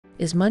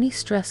Is money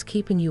stress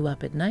keeping you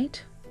up at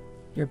night?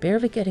 You're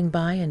barely getting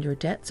by and your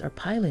debts are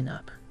piling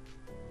up.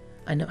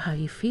 I know how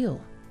you feel.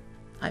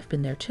 I've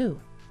been there too.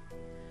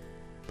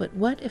 But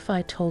what if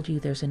I told you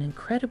there's an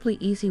incredibly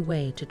easy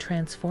way to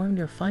transform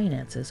your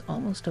finances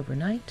almost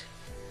overnight?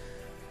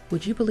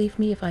 Would you believe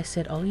me if I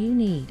said all you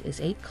need is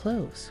 8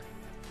 cloves?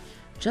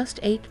 Just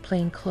 8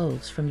 plain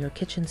cloves from your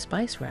kitchen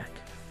spice rack.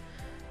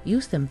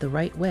 Use them the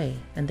right way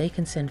and they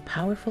can send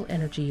powerful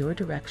energy your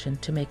direction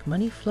to make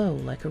money flow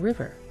like a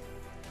river.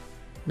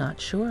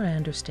 Not sure I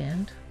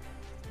understand?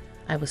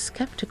 I was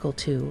skeptical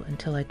too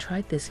until I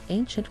tried this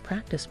ancient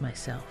practice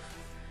myself.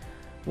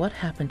 What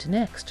happened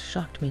next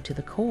shocked me to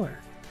the core.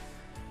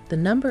 The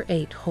number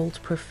 8 holds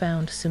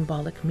profound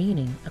symbolic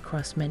meaning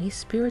across many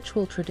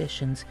spiritual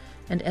traditions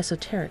and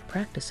esoteric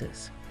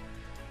practices.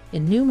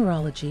 In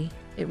numerology,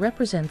 it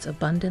represents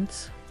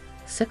abundance,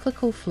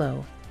 cyclical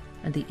flow,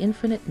 and the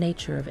infinite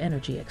nature of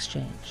energy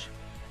exchange.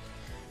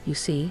 You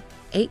see,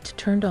 8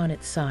 turned on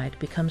its side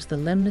becomes the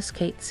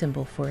lemniscate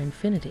symbol for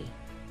infinity.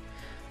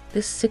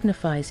 This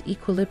signifies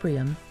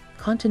equilibrium,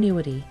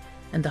 continuity,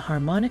 and the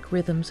harmonic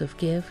rhythms of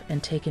give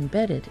and take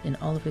embedded in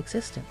all of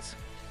existence.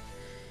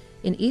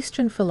 In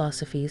Eastern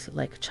philosophies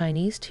like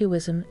Chinese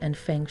Taoism and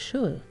Feng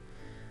Shui,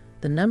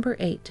 the number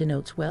 8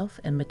 denotes wealth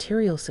and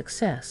material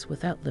success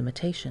without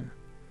limitation.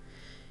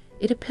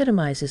 It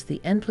epitomizes the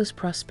endless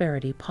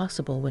prosperity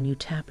possible when you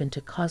tap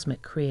into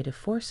cosmic creative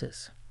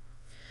forces.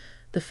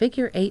 The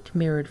figure 8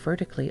 mirrored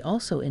vertically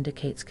also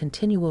indicates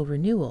continual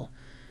renewal,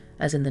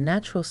 as in the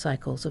natural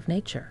cycles of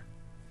nature.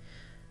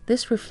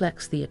 This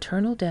reflects the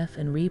eternal death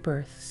and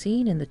rebirth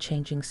seen in the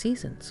changing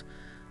seasons,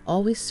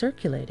 always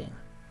circulating,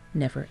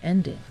 never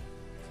ending.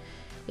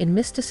 In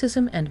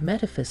mysticism and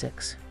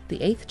metaphysics, the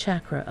 8th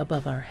chakra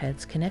above our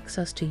heads connects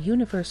us to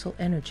universal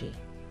energy.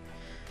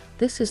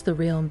 This is the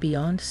realm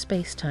beyond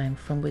space-time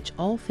from which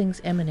all things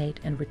emanate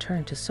and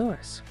return to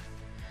source.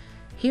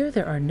 Here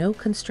there are no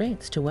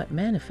constraints to what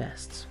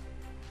manifests.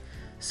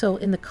 So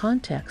in the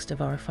context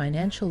of our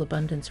financial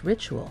abundance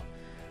ritual,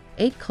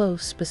 8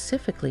 cloves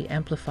specifically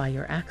amplify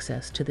your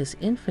access to this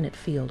infinite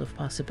field of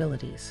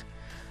possibilities.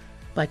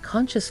 By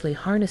consciously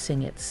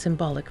harnessing its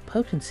symbolic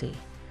potency,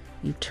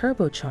 you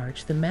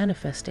turbocharge the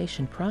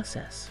manifestation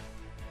process.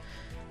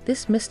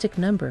 This mystic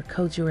number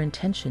codes your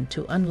intention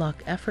to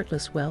unlock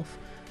effortless wealth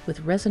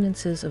with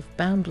resonances of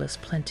boundless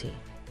plenty.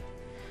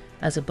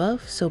 As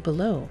above, so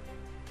below.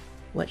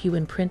 What you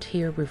imprint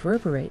here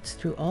reverberates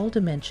through all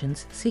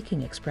dimensions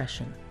seeking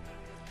expression.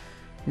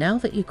 Now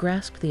that you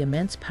grasp the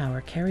immense power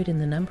carried in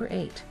the number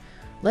 8,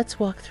 let's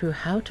walk through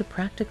how to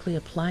practically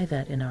apply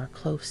that in our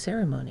clove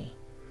ceremony.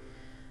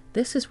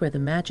 This is where the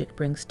magic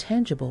brings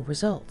tangible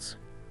results.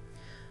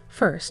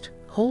 First,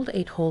 hold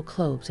 8 whole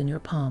cloves in your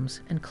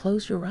palms and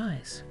close your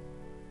eyes.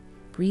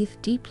 Breathe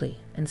deeply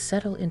and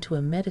settle into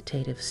a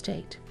meditative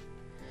state.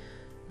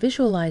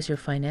 Visualize your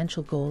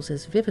financial goals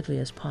as vividly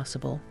as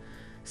possible.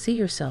 See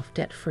yourself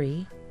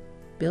debt-free,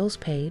 bills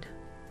paid,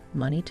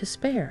 money to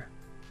spare.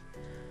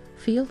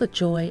 Feel the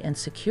joy and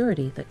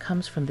security that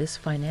comes from this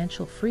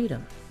financial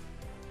freedom.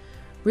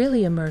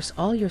 Really immerse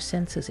all your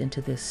senses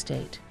into this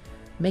state,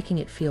 making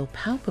it feel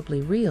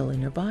palpably real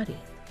in your body.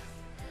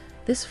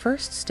 This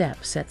first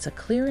step sets a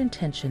clear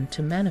intention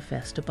to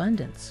manifest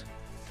abundance.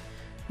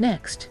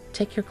 Next,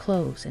 take your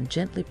cloves and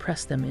gently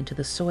press them into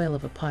the soil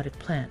of a potted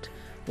plant,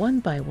 one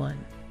by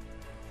one.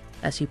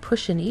 As you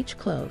push in each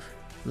clove,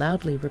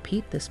 loudly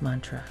repeat this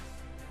mantra.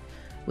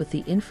 With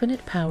the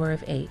infinite power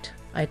of 8,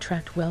 I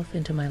attract wealth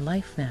into my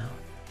life now.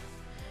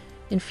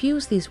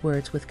 Infuse these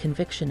words with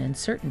conviction and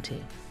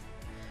certainty.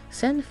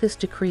 Send this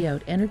decree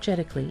out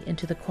energetically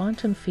into the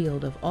quantum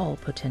field of all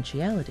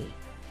potentiality.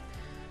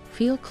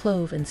 Feel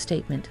clove and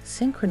statement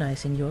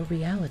synchronizing your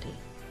reality.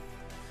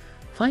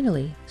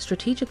 Finally,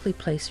 strategically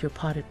place your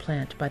potted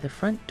plant by the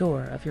front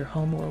door of your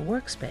home or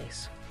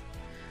workspace.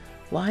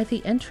 Why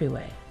the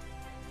entryway?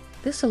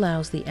 This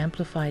allows the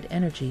amplified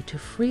energy to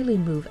freely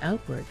move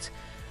outwards,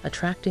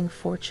 attracting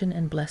fortune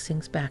and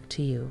blessings back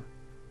to you.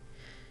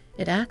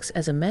 It acts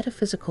as a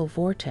metaphysical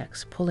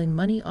vortex, pulling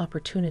money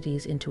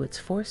opportunities into its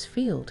force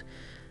field,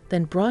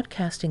 then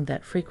broadcasting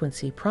that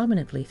frequency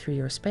prominently through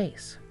your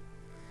space.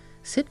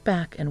 Sit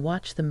back and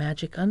watch the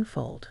magic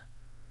unfold.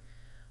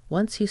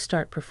 Once you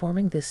start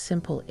performing this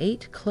simple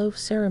 8 clove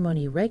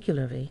ceremony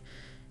regularly,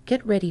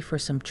 get ready for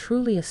some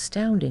truly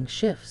astounding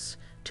shifts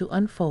to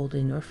unfold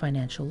in your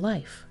financial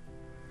life.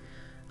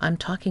 I'm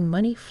talking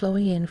money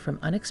flowing in from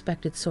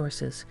unexpected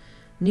sources,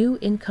 new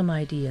income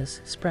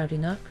ideas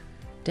sprouting up,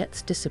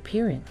 debts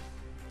disappearing,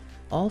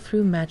 all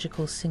through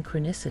magical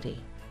synchronicity.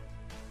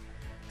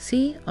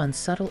 See, on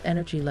subtle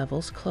energy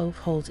levels, clove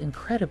holds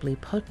incredibly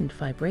potent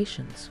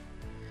vibrations.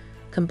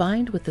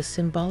 Combined with the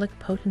symbolic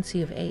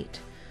potency of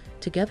 8,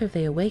 together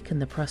they awaken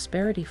the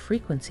prosperity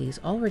frequencies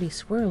already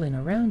swirling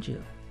around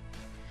you.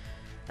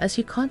 As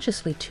you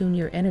consciously tune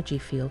your energy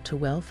field to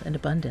wealth and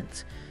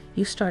abundance,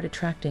 you start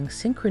attracting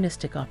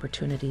synchronistic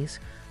opportunities,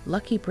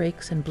 lucky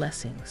breaks, and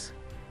blessings.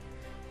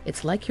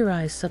 It's like your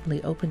eyes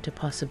suddenly open to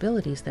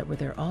possibilities that were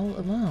there all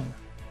along.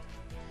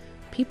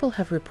 people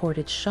have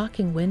reported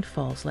shocking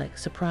windfalls like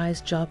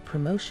surprise job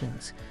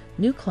promotions,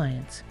 new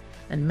clients,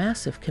 and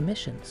massive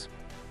commissions.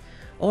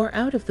 Or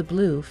out of the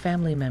blue,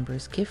 family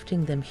members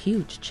gifting them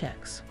huge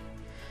checks.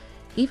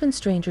 Even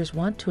strangers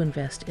want to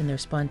invest in their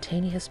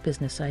spontaneous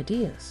business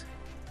ideas.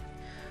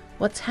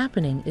 What's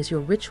happening is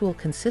your ritual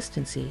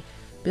consistency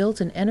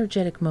builds an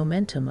energetic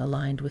momentum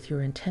aligned with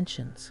your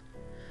intentions.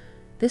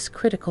 This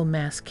critical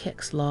mass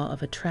kicks law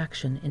of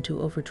attraction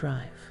into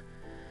overdrive.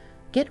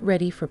 Get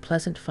ready for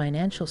pleasant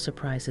financial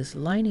surprises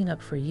lining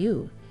up for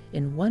you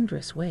in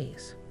wondrous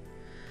ways.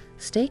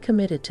 Stay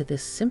committed to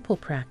this simple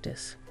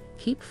practice,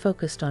 keep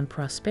focused on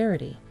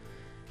prosperity,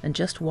 and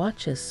just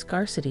watch as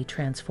scarcity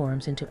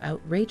transforms into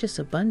outrageous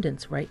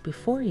abundance right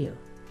before you.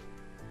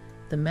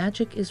 The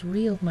magic is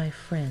real, my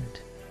friend.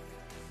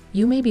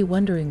 You may be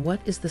wondering,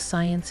 what is the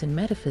science and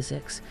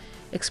metaphysics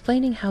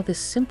explaining how this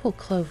simple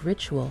clove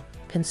ritual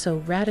can so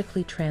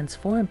radically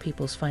transform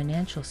people's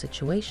financial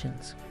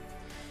situations?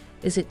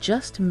 Is it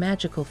just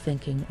magical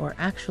thinking or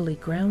actually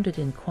grounded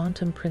in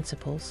quantum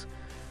principles?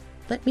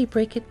 Let me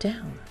break it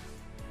down.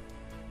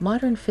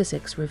 Modern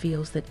physics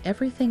reveals that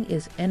everything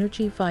is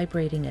energy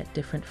vibrating at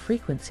different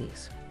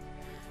frequencies.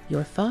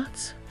 Your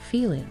thoughts,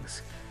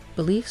 feelings,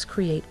 beliefs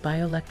create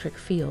bioelectric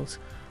fields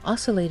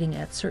oscillating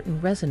at certain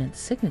resonance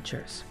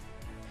signatures.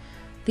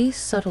 These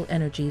subtle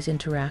energies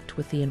interact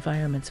with the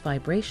environment's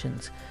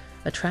vibrations,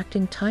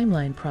 attracting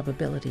timeline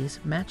probabilities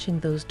matching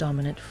those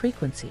dominant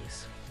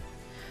frequencies.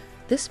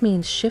 This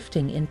means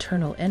shifting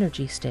internal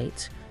energy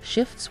states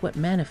shifts what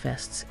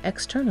manifests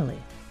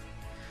externally.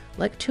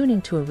 Like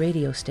tuning to a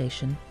radio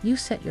station, you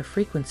set your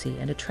frequency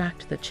and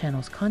attract the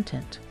channel's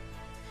content.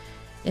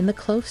 In the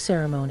clove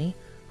ceremony,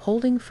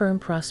 holding firm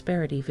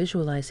prosperity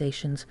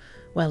visualizations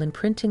while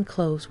imprinting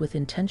cloves with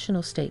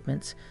intentional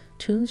statements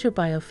tunes your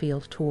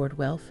biofield toward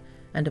wealth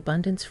and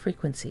abundance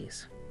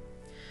frequencies.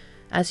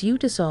 As you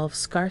dissolve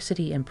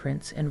scarcity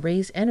imprints and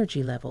raise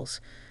energy levels,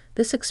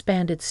 this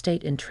expanded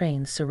state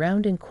entrains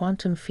surrounding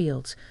quantum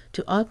fields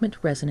to augment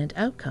resonant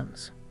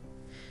outcomes.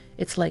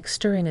 It's like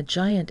stirring a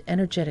giant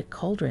energetic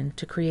cauldron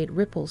to create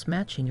ripples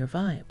matching your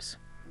vibes.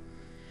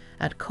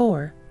 At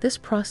core, this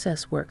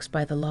process works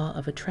by the law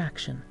of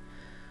attraction,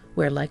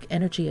 where like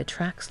energy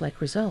attracts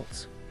like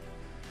results.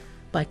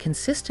 By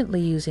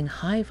consistently using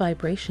high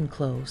vibration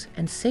cloves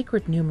and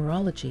sacred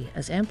numerology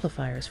as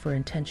amplifiers for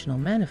intentional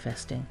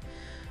manifesting,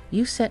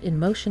 you set in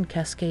motion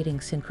cascading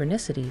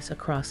synchronicities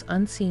across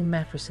unseen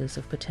matrices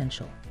of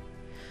potential.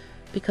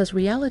 Because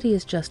reality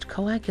is just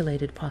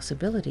coagulated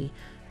possibility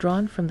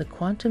drawn from the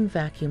quantum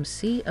vacuum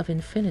sea of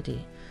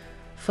infinity,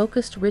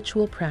 focused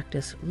ritual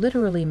practice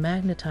literally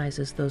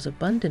magnetizes those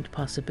abundant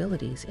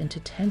possibilities into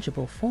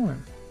tangible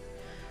form.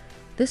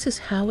 This is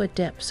how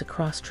adepts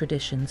across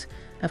traditions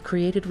have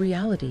created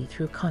reality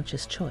through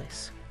conscious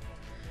choice.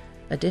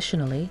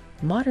 Additionally,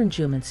 modern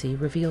geomancy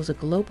reveals a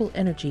global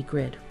energy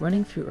grid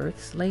running through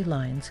Earth's ley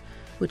lines,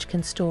 which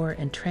can store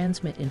and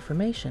transmit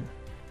information.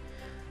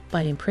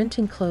 By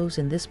imprinting cloves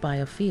in this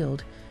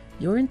biofield,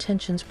 your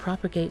intentions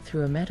propagate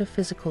through a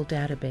metaphysical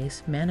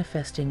database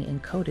manifesting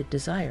encoded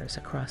desires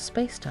across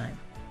space-time.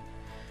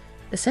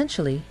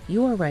 Essentially,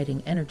 you are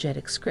writing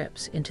energetic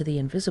scripts into the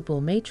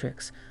invisible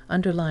matrix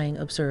underlying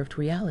observed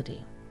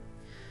reality.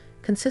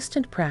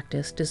 Consistent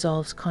practice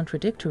dissolves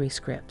contradictory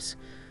scripts,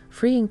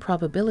 freeing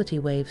probability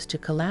waves to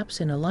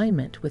collapse in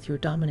alignment with your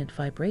dominant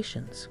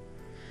vibrations.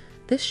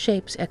 This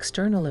shapes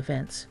external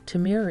events to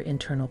mirror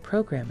internal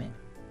programming.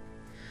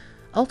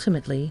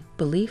 Ultimately,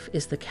 belief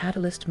is the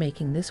catalyst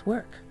making this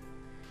work.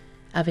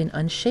 Having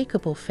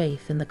unshakable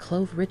faith in the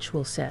clove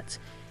ritual sets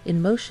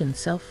in motion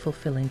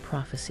self-fulfilling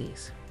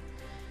prophecies.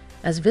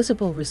 As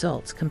visible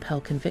results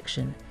compel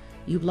conviction,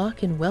 you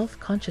lock in wealth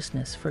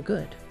consciousness for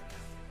good.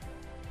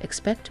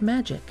 Expect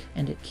magic,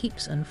 and it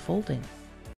keeps unfolding.